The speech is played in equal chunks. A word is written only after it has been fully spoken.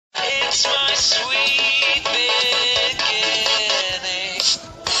sweet beginning.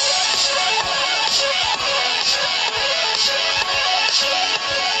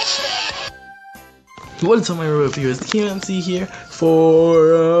 What's up, my reviewers? KMC here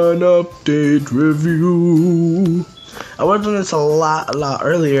for an update review. I worked on this a lot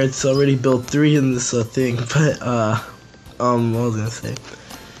earlier. It's already built 3 in this thing, but what was I gonna say?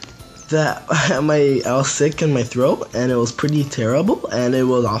 That I was sick in my throat, and it was pretty terrible, and it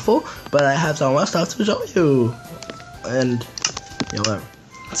was awful. But I had so much stuff to show you, and yeah, whatever.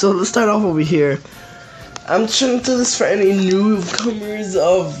 So let's start off over here. I'm trying to do this for any newcomers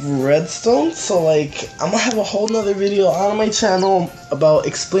of Redstone, so like I'm gonna have a whole nother video on my channel about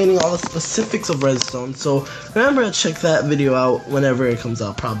explaining all the specifics of Redstone. So remember to check that video out whenever it comes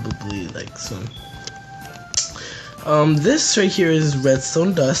out, probably like soon. This right here is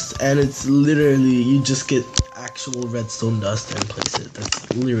redstone dust, and it's literally, you just get actual redstone dust and place it. That's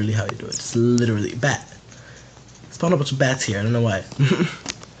literally how you do it. It's literally bat. Spawn a bunch of bats here, I don't know why.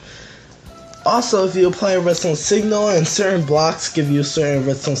 Also, if you apply a redstone signal, and certain blocks give you certain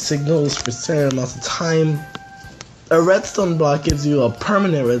redstone signals for certain amounts of time, a redstone block gives you a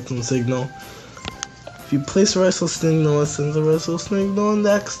permanent redstone signal. If you place a redstone signal, it sends a redstone signal, and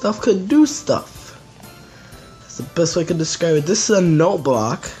that stuff could do stuff. That's the best way I could describe it. This is a note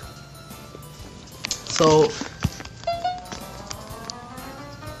block. So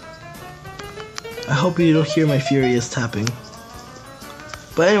I hope you don't hear my furious tapping.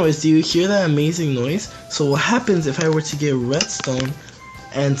 But anyways, do you hear that amazing noise? So what happens if I were to get redstone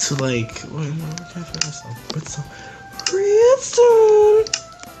and to like, where can I find redstone? Redstone,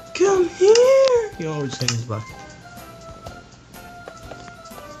 come here. You know, we're just gonna use block.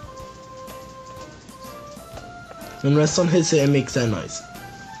 When redstone hits it, it makes that noise.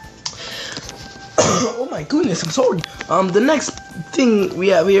 Oh my goodness, I'm sorry. The next thing we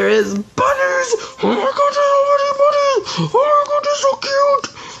have here is bunnies. Oh my god, there's so many bunnies. Oh my god, they're so cute.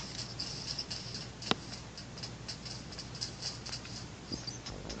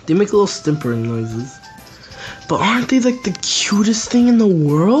 They make little stimpering noises. But aren't they like the cutest thing in the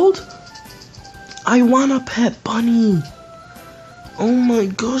world? I want a pet bunny. Oh my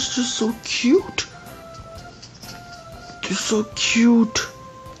gosh, they're so cute. They're so cute.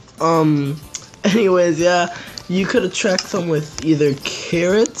 Anyways, yeah, you could attract them with either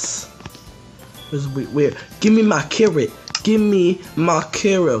carrots. Wait, give me my carrot. Give me my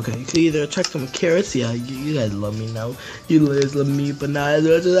carrot. Okay, you could either attract them with carrots. Yeah, you guys love me now. You guys love me, but not as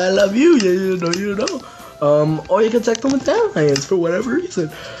much as I love you. Yeah, you know. Or you can attract them with dandelions for whatever reason.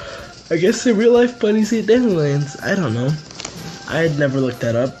 I guess in real life, bunnies eat dandelions. I don't know. I had never looked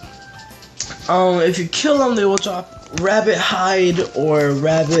that up. If you kill them, they will drop rabbit hide or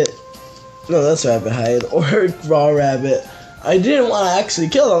rabbit. No, that's rabbit hide or raw rabbit. I didn't want to actually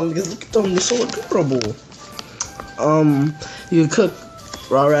kill them because look at them, they're so adorable. You can cook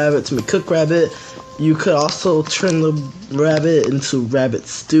raw rabbit to make cooked rabbit. You could also turn the rabbit into rabbit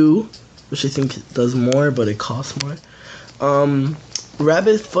stew, which I think does more, but it costs more.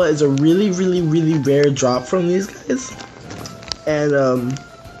 Rabbit foot is a really rare drop from these guys, and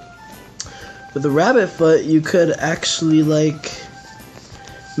with the rabbit foot, you could actually like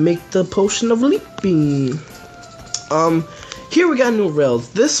make the potion of leaping. Here we got new rails.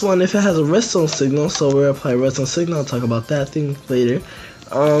 This one, if it has a redstone signal, so we're gonna apply a redstone signal. I'll talk about that thing later.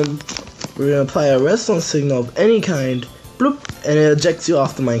 We're gonna apply a redstone signal of any kind, bloop, and it ejects you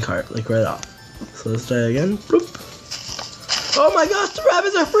off the minecart, like right off. So let's try it again, bloop. Oh my gosh, the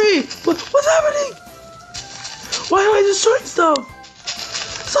rabbits are free! What's happening? Why am I destroying stuff?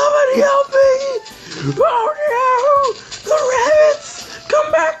 Somebody help me! Oh no! The rabbits!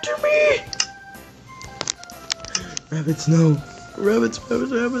 Come back to me! Rabbits, no. Rabbits.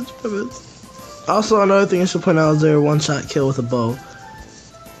 Also, another thing I should point out is they're a one-shot kill with a bow.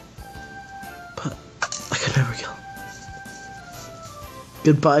 But I could never kill them.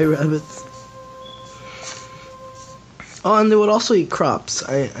 Goodbye, rabbits. Oh, and they would also eat crops.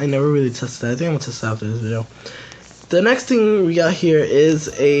 I never really tested that. I think I'm gonna test it after this video. The next thing we got here is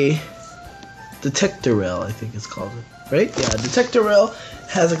a detector rail, I think it's called, right? Yeah, detector rail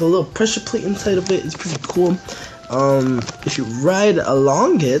has like a little pressure plate inside of it. It's pretty cool. If you ride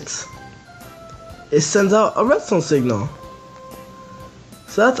along it, it sends out a redstone signal.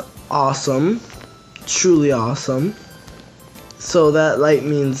 So that's awesome, truly awesome. So that light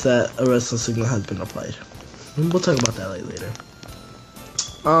means that a redstone signal has been applied. And we'll talk about that later.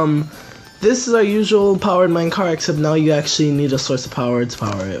 This is our usual powered minecart, except now you actually need a source of power to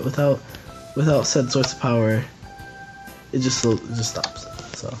power it. Without said source of power, it just stops.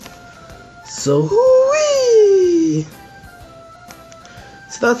 So hoo-wee!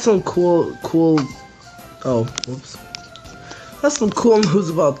 So that's some cool. Oh, whoops. That's some cool news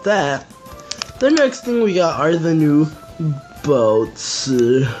about that. The next thing we got are the new boats.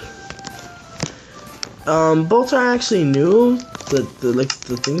 Boats aren't actually new.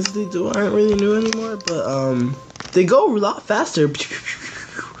 The things they do aren't really new anymore, but they go a lot faster. Look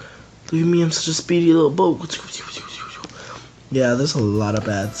at me, I'm such a speedy little boat. Yeah, there's a lot of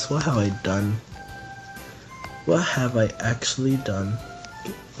bats. What have I done? What have I actually done?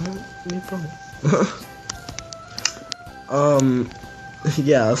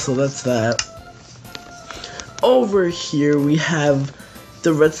 Yeah, so that's that. Over here we have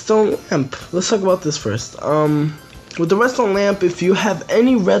the redstone lamp. Let's talk about this first. With the redstone lamp, if you have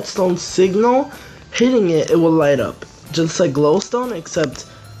any redstone signal hitting it, it will light up. Just like glowstone, except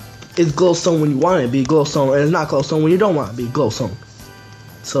it's glowstone when you want it to be glowstone, and it's not glowstone when you don't want it to be glowstone.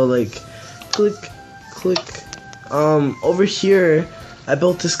 So like, click, click. Over here, I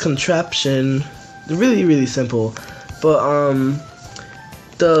built this contraption. Really simple, but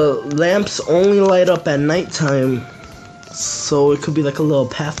the lamps only light up at nighttime, so it could be like a little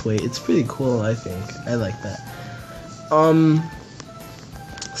pathway. It's pretty cool, I think. I like that.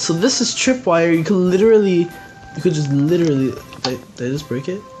 So this is tripwire. You could just literally. Did I just break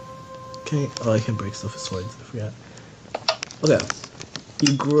it? Okay. Oh, I can break stuff with swords. I forgot. Okay.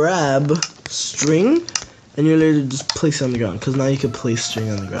 You grab string, and you literally just place it on the ground. Cause now you can place string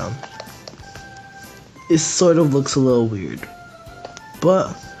on the ground. It sort of looks a little weird,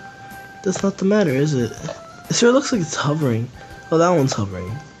 but that's not the matter, is it? It sort of looks like it's hovering. Oh, that one's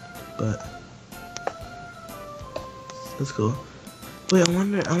hovering, but let's go. Wait, I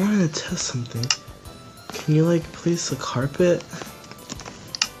wanted to test something. Can you like place a carpet?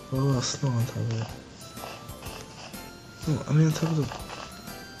 Oh, snow on top of it. Oh, I mean on top of the.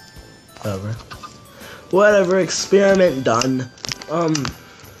 Whatever. Experiment done.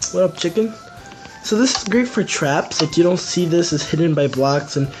 What up, chicken? So this is great for traps. Like you don't see this, it's hidden by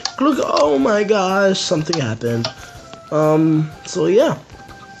blocks, and look, oh my gosh, something happened. So yeah.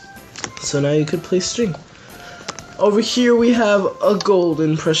 So now you could place string. Over here we have a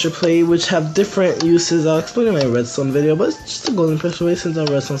golden pressure plate, which have different uses. I'll explain in my redstone video, but it's just a golden pressure plate since our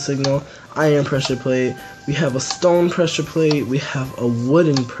redstone signal. Iron pressure plate. We have a stone pressure plate. We have a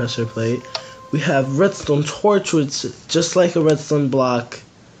wooden pressure plate. We have redstone torch, which just like a redstone block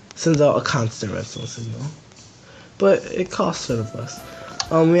sends out a constant redstone signal, but it costs sort of less.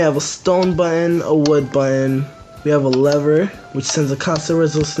 We have a stone button, a wood button. We have a lever, which sends a constant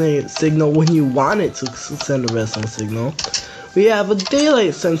redstone signal when you want it to send a redstone signal. We have a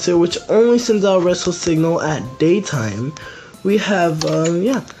daylight sensor, which only sends out a redstone signal at daytime. We have,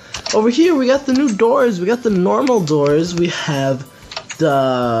 yeah. Over here, we got the new doors. We got the normal doors. We have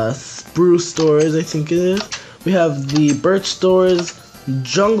the spruce doors, I think it is. We have the birch doors,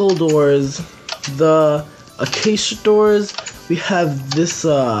 jungle doors, the acacia doors. We have this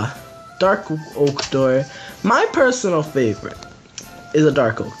dark oak door. My personal favorite is a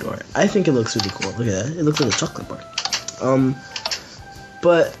dark oak door. I think it looks really cool. Look at that. It looks like a chocolate bar.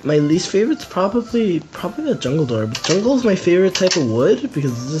 But my least favorite's probably the jungle door. But jungle is my favorite type of wood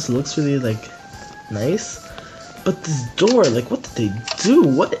because it just looks really like nice. But this door, like, what did they do?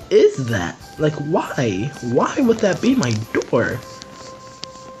 What is that? Like, why? Why would that be my door?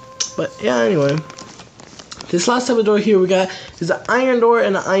 But yeah, anyway. This last type of door here we got is an iron door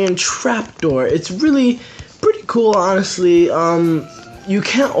and an iron trap door. It's really pretty cool, honestly. You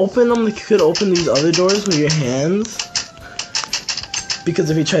can't open them like you could open these other doors with your hands, because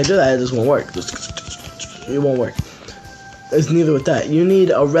if you try to do that, it just won't work. It won't work. It's neither with that. You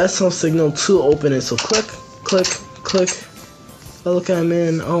need a redstone signal to open it. So click, click, click. Oh, look, I'm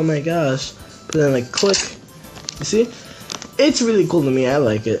in. Oh my gosh. But then like click. You see? It's really cool to me. I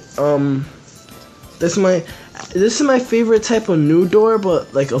like it. This is my favorite type of new door,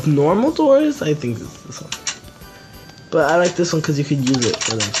 but like of normal doors, I think this one. But I like this one because you could use it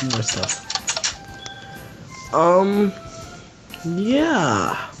for like more stuff.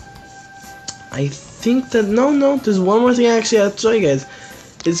 Yeah. I think that no, there's one more thing I actually have to show you guys.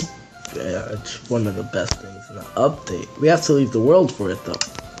 It's one of the best things in the update. We have to leave the world for it though.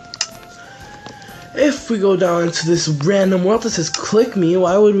 If we go down into this random world that says click me,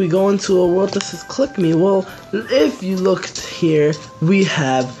 why would we go into a world that says click me? Well, if you look here, we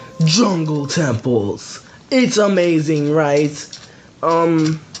have jungle temples. It's amazing, right?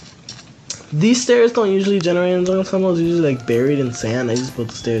 These stairs don't usually generate in jungle temples. They're usually like buried in sand. I just built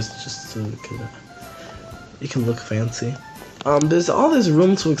the stairs just so it can look fancy. There's all this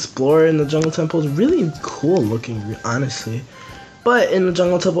room to explore in the jungle temple. It's really cool looking, honestly. But in the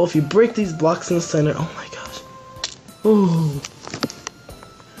jungle temple, if you break these blocks in the center, oh my gosh. Ooh.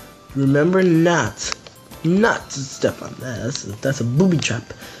 remember not to step on that. That's a booby trap.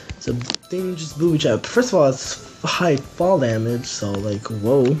 It's a dangerous booby trap. First of all, it's high fall damage, so like,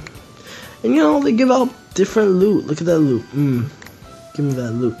 whoa. And you know, they give out different loot. Look at that loot. Give me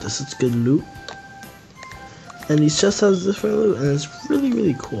that loot. That's such good loot. And each chest has different loot, and it's really,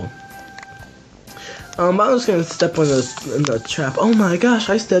 really cool. I'm just gonna step on the trap. Oh my gosh,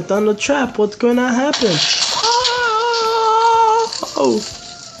 I stepped on the trap. What's gonna happen? Oh!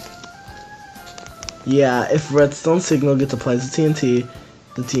 Yeah, if redstone signal gets applied to TNT,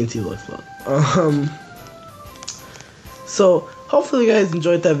 the TNT will explode. So, hopefully you guys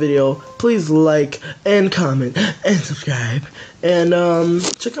enjoyed that video. Please like and comment and subscribe. And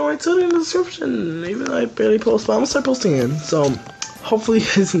check out my Twitter in the description. Even though I barely post, but I'm gonna start posting in. So, hopefully you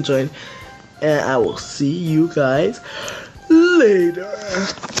guys enjoyed. And I will see you guys later.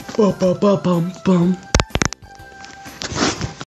 Bum, bum, bum, bum, bum.